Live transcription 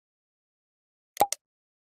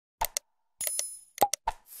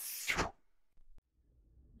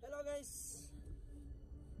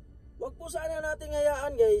po sana natin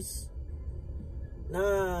hayaan guys na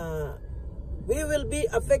we will be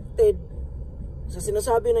affected sa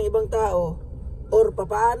sinasabi ng ibang tao or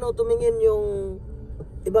papaano tumingin yung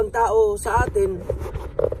ibang tao sa atin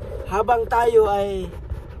habang tayo ay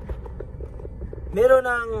meron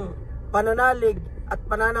ng pananalig at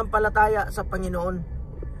pananampalataya sa Panginoon.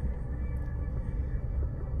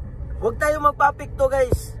 Huwag tayo magpaapekto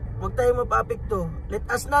guys. Huwag tayo magpaapekto. Let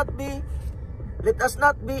us not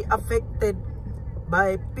be affected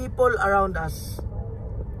by people around us.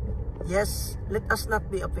 Yes, let us not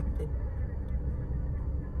be affected.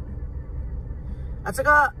 At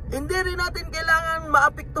saka, hindi rin natin kailangan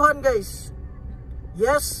maapektuhan guys.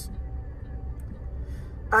 Yes,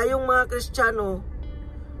 tayong mga Kristiyano,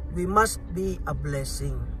 we must be a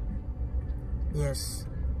blessing. Yes,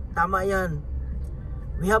 tama yan.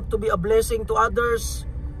 We have to be a blessing to others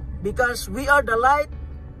because we are the light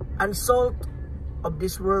and salt of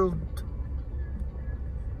this world.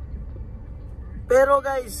 Pero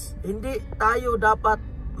guys, hindi tayo dapat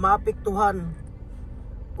maapektuhan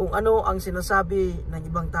kung ano ang sinasabi ng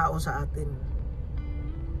ibang tao sa atin.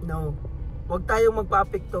 No. Huwag tayong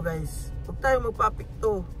magpaapekto guys. Huwag tayong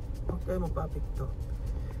magpaapekto. Huwag tayong magpaapekto.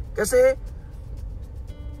 Kasi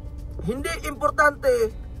hindi importante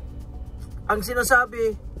ang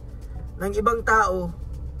sinasabi ng ibang tao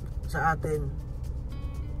sa atin.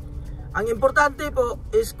 Ang importante po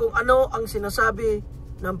is kung ano ang sinasabi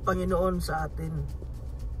ng Panginoon sa atin.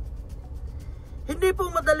 Hindi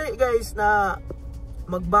po madali guys na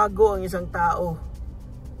magbago ang isang tao.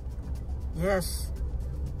 Yes.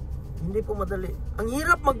 Hindi po madali. Ang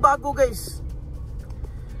hirap magbago guys.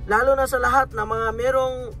 Lalo na sa lahat na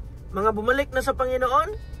merong mga bumalik na sa Panginoon.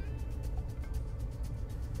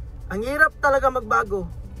 Ang hirap talaga magbago.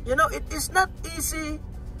 You know, it is not easy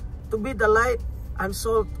to be the light and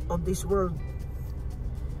salt of this world.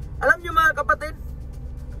 Alam niyo mga kapatid,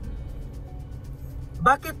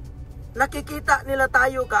 bakit nakikita nila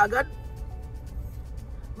tayo kaagad?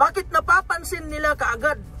 Bakit napapansin nila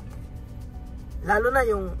kaagad? Lalo na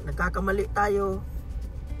yung nagkakamali tayo.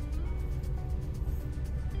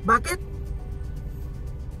 Bakit?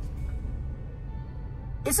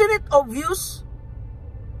 Isn't it obvious?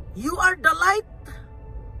 You are the light.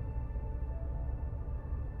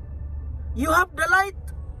 You have the light.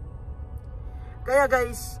 Kaya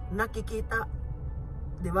guys, nakikita.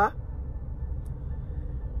 Di ba?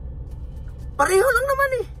 Pareho lang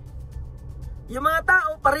naman eh. Yung mga tao,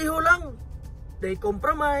 pareho lang. They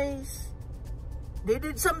compromise. They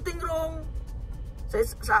did something wrong.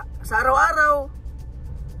 Sa araw-araw.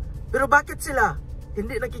 Pero bakit sila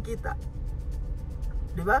hindi nakikita?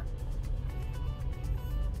 Di ba?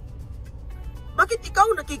 Bakit ikaw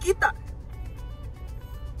nakikita?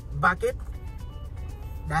 Bakit?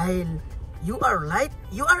 Dahil you are light.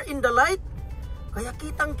 You are in the light. Kaya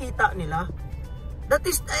kitang-kita nila. That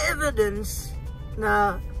is the evidence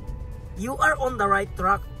na you are on the right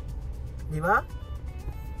track. Di ba?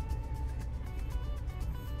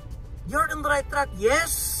 You're on the right track.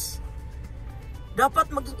 Yes!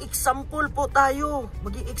 Dapat maging example po tayo.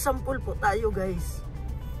 Maging example po tayo, guys.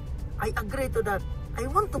 I agree to that. I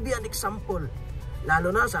want to be an example.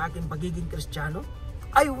 Lalo na sa aking pagiging Kristiyano.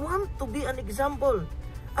 I want to be an example.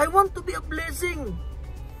 I want to be a blessing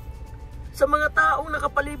sa mga taong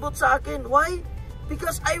nakapalibot sa akin. Why?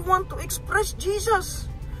 Because I want to express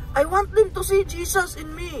Jesus. I want them to see Jesus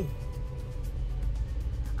in me.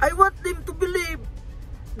 I want them to believe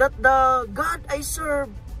that the God I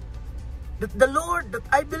serve, that the Lord that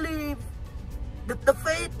I believe, that the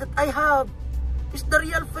faith that I have is the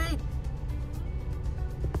real faith.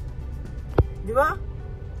 Di ba?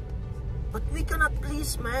 But we cannot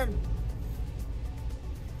please man.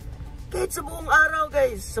 Kahit sa buong araw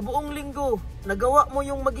guys, sa buong linggo, nagawa mo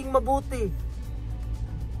yung maging mabuti.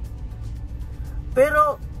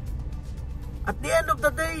 Pero, at the end of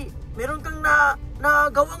the day, meron kang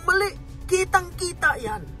nagawang mali. Kitang-kita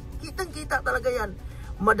yan. Kitang-kita talaga yan.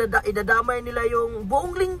 Idadamay nila yung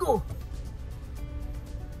buong linggo.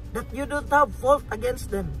 That you don't have fault against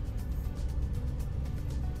them.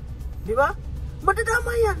 Di ba?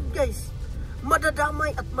 Madadamay yan, guys.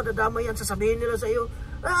 Madadamay at madadamay yan. Sasabihin nila sa iyo,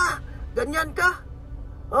 ganyan ka.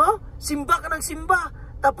 Oh, simba ka ng simba.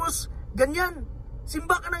 Tapos, ganyan.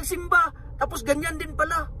 Simba ka ng simba. Tapos, ganyan din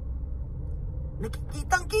pala.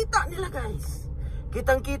 Nakikitang-kita nila, guys.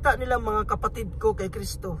 Kitang-kita nila mga kapatid ko kay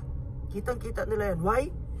Kristo. Kitang-kita nila yan. Why?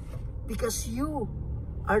 Because you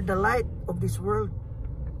are the light of this world.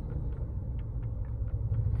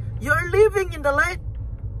 You are living in the light.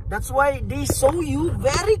 That's why they saw you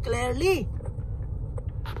very clearly.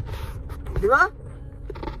 Di ba?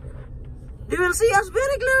 They will see us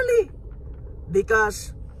very clearly.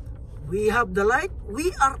 Because we have the light,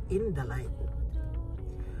 we are in the light.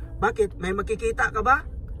 Bakit? May makikita ka ba?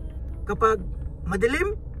 Kapag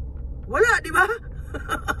madilim? Wala, di ba?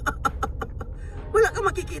 Wala ka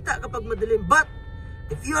makikita kapag madilim. But,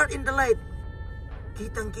 if you are in the light,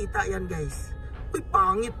 kitang-kita yan, guys. Uy,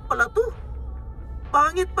 pangit pala to.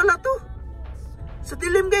 Pangit pala to. Sa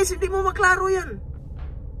dilim, guys, hindi mo maklaro yan.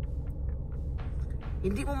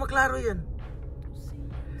 Hindi mo maklaro yan.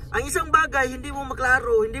 Ang isang bagay, hindi mo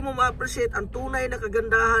maklaro, hindi mo ma-appreciate ang tunay na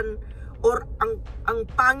kagandahan or ang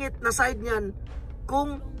pangit na side niyan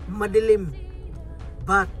kung madilim.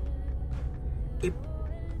 But, if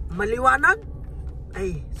maliwanag,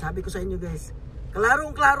 ay, sabi ko sa inyo guys,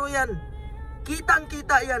 klarong-klaro yan.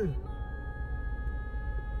 Kitang-kita yan.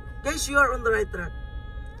 Guys, you are on the right track.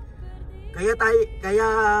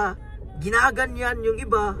 Kaya ginaganyan yung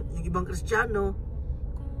ibang Kristiyano.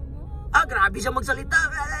 Ah, grabe siya magsalita.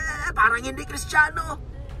 Parang hindi Kristiyano.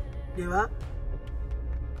 Di ba?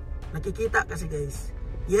 Nakikita kasi guys.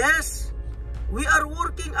 Yes, we are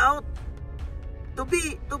working out to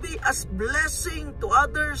be as blessing to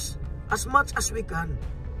others as much as we can.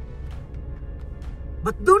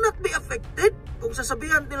 But do not be affected kung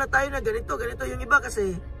sasabihan nila tayo na ganito yung iba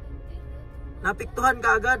kasi napiktuhan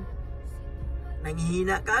ka agad.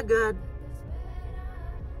 Nanghihina ka agad.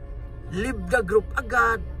 Leave the group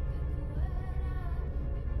agad.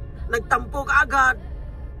 Nagtampo ka agad.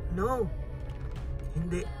 No.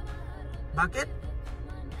 Hindi. Bakit?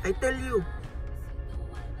 I tell you.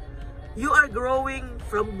 You are growing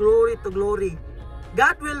from glory to glory.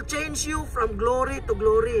 God will change you from glory to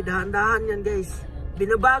glory. Dahan-dahan yan guys.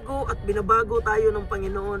 Binabago at binabago tayo ng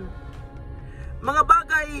Panginoon. Mga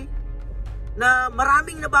bagay na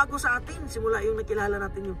maraming nabago sa atin simula yung nakilala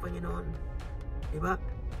natin yung Panginoon. Diba?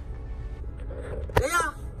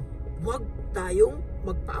 Kaya, huwag tayong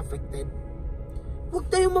magpa-affected. Huwag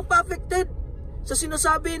tayong magpa-affected sa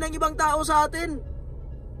sinasabi ng ibang tao sa atin.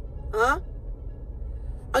 Ha?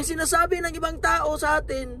 Ang sinasabi ng ibang tao sa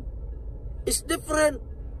atin is different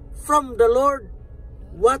from the Lord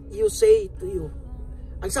what you say to you.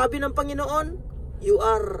 Ang sabi ng Panginoon, you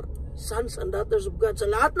are sons and daughters of God. Sa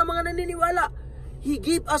lahat ng mga naniniwala, He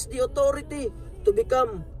gave us the authority to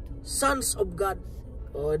become sons of God.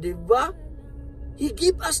 O, diba? He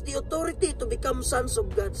gave us the authority to become sons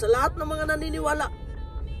of God. Sa lahat ng mga naniniwala.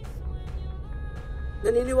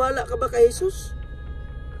 Naniniwala ka ba kay Jesus?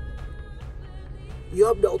 You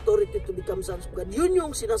have the authority to become sons of God. Yun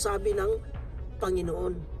yung sinasabi ng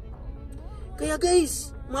Panginoon. Kaya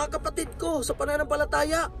guys, mga kapatid ko sa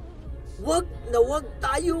pananampalataya, wag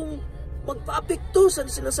tayong magpaapekto sa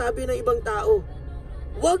sinasabi ng ibang tao.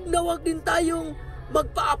 Wag din tayong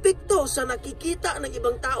magpaapekto sa nakikita ng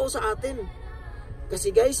ibang tao sa atin.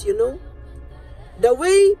 Kasi guys, you know, the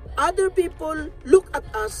way other people look at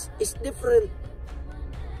us is different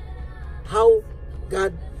how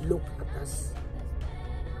God look at us.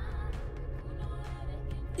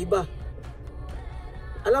 Iba.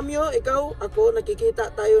 Alam nyo, ikaw, ako,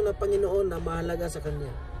 nakikita tayo ng Panginoon na mahalaga sa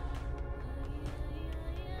Kanya.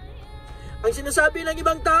 Ang sinasabi ng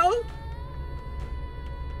ibang tao,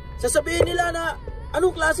 sasabihin nila na,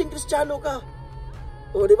 anong klaseng Kristiyano ka?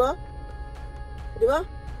 O, di ba? Di ba?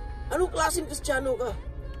 Anong klaseng Kristiyano ka?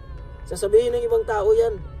 Sasabihin ng ibang tao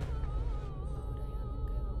yan.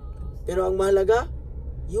 Pero ang mahalaga,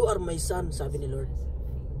 you are my son, sabi ni Lord.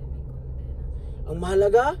 Ang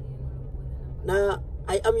mahalaga, na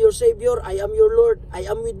I am your Savior, I am your Lord, I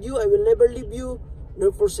am with you, I will never leave you,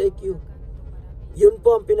 nor forsake you. Yun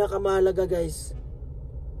po ang pinakamahalaga guys.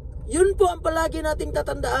 Yun po ang palagi nating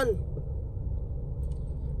tatandaan.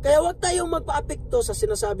 Kaya huwag tayong magpaapekto sa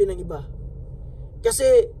sinasabi ng iba.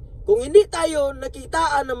 Kasi kung hindi tayo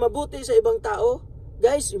nakitaan ng mabuti sa ibang tao,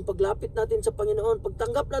 guys, yung paglapit natin sa Panginoon,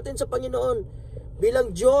 pagtanggap natin sa Panginoon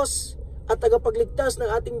bilang Diyos at tagapagligtas ng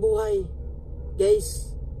ating buhay,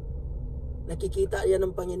 guys, nakikita yan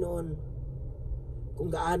ng Panginoon kung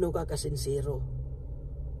gaano ka kasinsero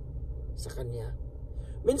sa Kanya.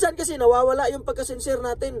 Minsan kasi nawawala yung pagkasinsero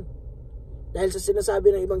natin dahil sa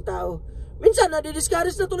sinasabi ng ibang tao. Minsan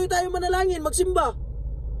nadi-discourage na tuloy tayo manalangin, magsimba,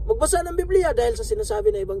 magbasa ng Biblia dahil sa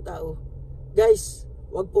sinasabi ng ibang tao. Guys,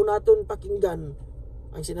 wag po natin pakinggan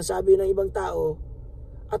ang sinasabi ng ibang tao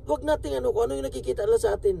at wag natin kung ano yung nakikita nila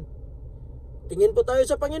sa atin. Tingin po tayo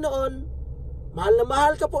sa Panginoon. Mahal na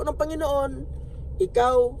mahal ka po ng Panginoon.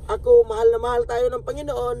 Ikaw, ako, mahal na mahal tayo ng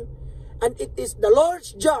Panginoon. And it is the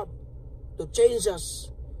Lord's job to change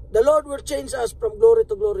us. The Lord will change us from glory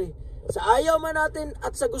to glory. Sa ayaw man natin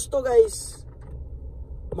at sa gusto guys,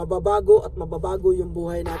 mababago at mababago yung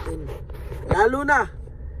buhay natin. Lalo na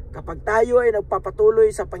kapag tayo ay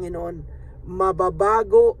nagpapatuloy sa Panginoon.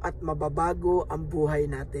 mababago at mababago ang buhay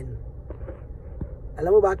natin.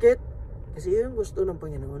 Alam mo bakit? Kasi yun gusto ng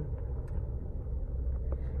Panginoon.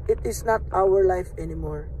 It is not our life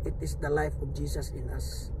anymore. It is the life of Jesus in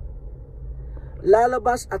us.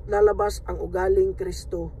 Lalabas at lalabas ang ugaling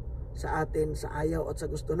Kristo sa atin, sa ayaw at sa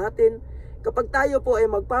gusto natin, kapag tayo po ay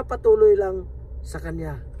magpapatuloy lang sa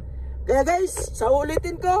Kanya. Kaya guys, sa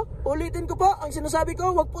ulitin ko po, ang sinasabi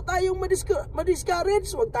ko, wag po tayong madiscourage,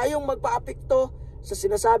 wag tayong magpaapekto sa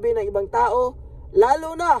sinasabi ng ibang tao,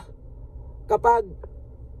 lalo na kapag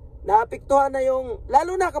naapektuhan na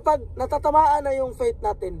lalo na kapag natatamaan na yung faith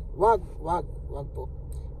natin. Wag po.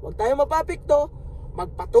 Wag tayong mapapekto,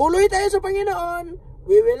 magpatuloy tayo sa Panginoon,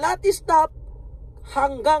 we will not stop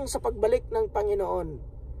hanggang sa pagbalik ng Panginoon.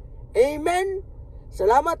 Amen?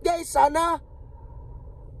 Salamat guys, sana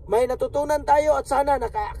may natutunan tayo at sana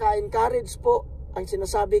nakaka-encourage po ang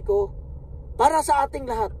sinasabi ko para sa ating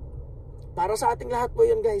lahat. Para sa ating lahat po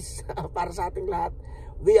yun guys. Para sa ating lahat.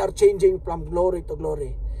 We are changing from glory to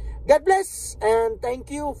glory. God bless and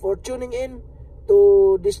thank you for tuning in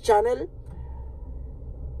to this channel.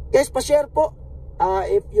 Guys, pa-share po.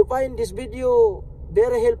 If you find this video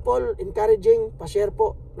very helpful, encouraging, pa-share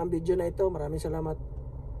po ng video na ito. Maraming salamat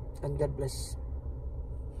and God bless.